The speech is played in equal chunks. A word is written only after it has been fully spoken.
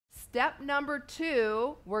Step number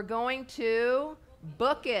 2, we're going to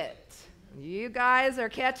book it. You guys are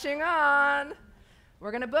catching on.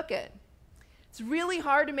 We're going to book it. It's really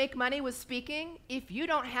hard to make money with speaking if you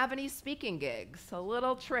don't have any speaking gigs. A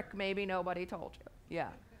little trick maybe nobody told you. Yeah.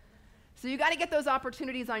 So you got to get those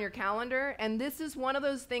opportunities on your calendar, and this is one of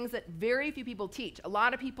those things that very few people teach. A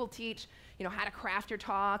lot of people teach, how to craft your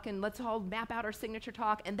talk, and let's all map out our signature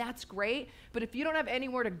talk, and that's great, but if you don't have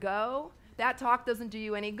anywhere to go, that talk doesn't do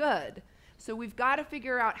you any good. So we've got to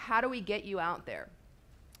figure out, how do we get you out there?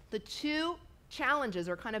 The 2 challenges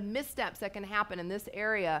or kind of missteps that can happen in this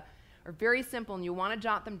area are very simple, and you want to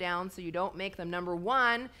jot them down so you don't make them. Number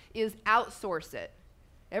 1 is outsource it.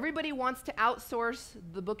 Everybody wants to outsource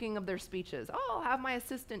the booking of their speeches. Oh, I'll have my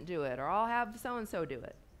assistant do it, or I'll have so-and-so do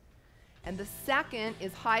it. And the second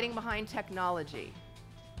is hiding behind technology.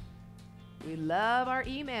 We love our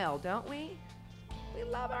email, don't we? We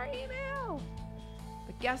love our email.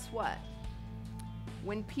 But guess what?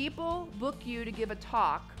 When people book you to give a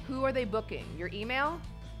talk, who are they booking? Your email?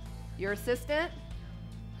 Your assistant?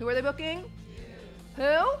 Who are they booking? You. Who?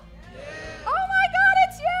 You. Oh my God,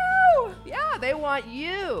 it's you! Yeah, they want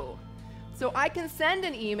you. So I can send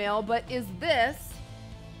an email, but is this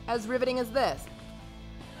as riveting as this?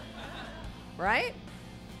 Right?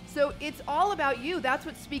 So it's all about you. That's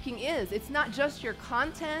what speaking is. It's not just your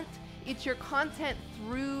content, it's your content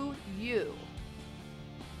through you.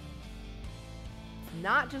 It's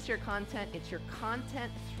not just your content, it's your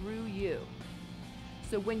content through you.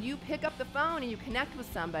 So when you pick up the phone and you connect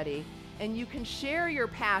with somebody, and you can share your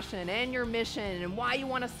passion and your mission and why you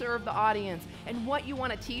want to serve the audience and what you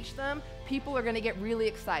want to teach them, people are going to get really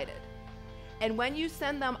excited. And when you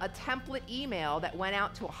send them a template email that went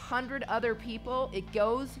out to 100 other people, it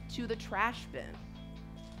goes to the trash bin.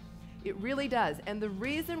 It really does. And the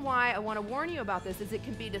reason why I want to warn you about this is it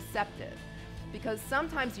can be deceptive. Because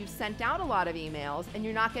sometimes you've sent out a lot of emails and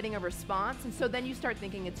you're not getting a response, and so then you start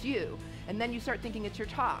thinking it's you, and then you start thinking it's your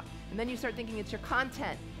talk, and then you start thinking it's your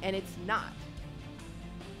content, and it's not.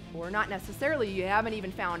 Or not necessarily, you haven't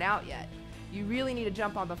even found out yet. You really need to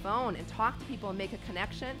jump on the phone and talk to people and make a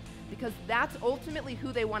connection, because that's ultimately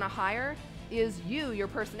who they want to hire, is you, your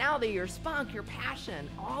personality, your spunk, your passion,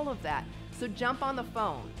 all of that. So jump on the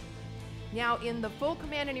phone. Now, in the full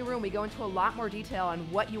Command Any Room, we go into a lot more detail on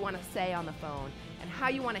what you want to say on the phone and how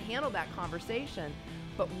you want to handle that conversation.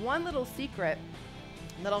 But one little secret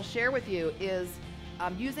that I'll share with you is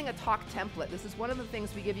using a talk template. This is one of the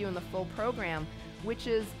things we give you in the full program, which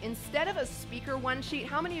is instead of a speaker one sheet,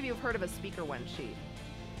 how many of you have heard of a speaker one sheet?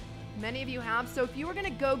 Many of you have. So if you were going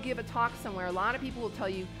to go give a talk somewhere, a lot of people will tell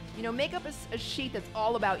you, make up a sheet that's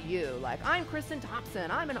all about you. Like, I'm Kristin Thompson.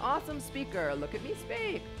 I'm an awesome speaker. Look at me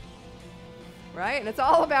speak. Right? And it's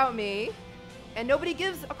all about me. And nobody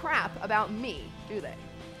gives a crap about me, do they?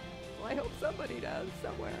 Well, I hope somebody does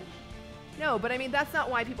somewhere. No, but I mean, that's not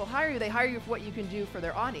why people hire you. They hire you for what you can do for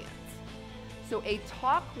their audience. So a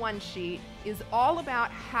talk one sheet is all about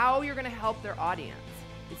how you're going to help their audience.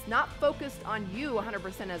 It's not focused on you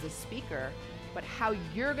 100% as a speaker, but how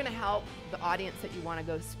you're going to help the audience that you want to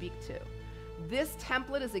go speak to. This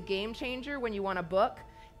template is a game changer when you want to book.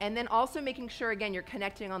 And then also making sure, again, you're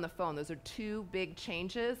connecting on the phone. Those are 2 big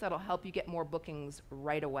changes that'll help you get more bookings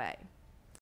right away.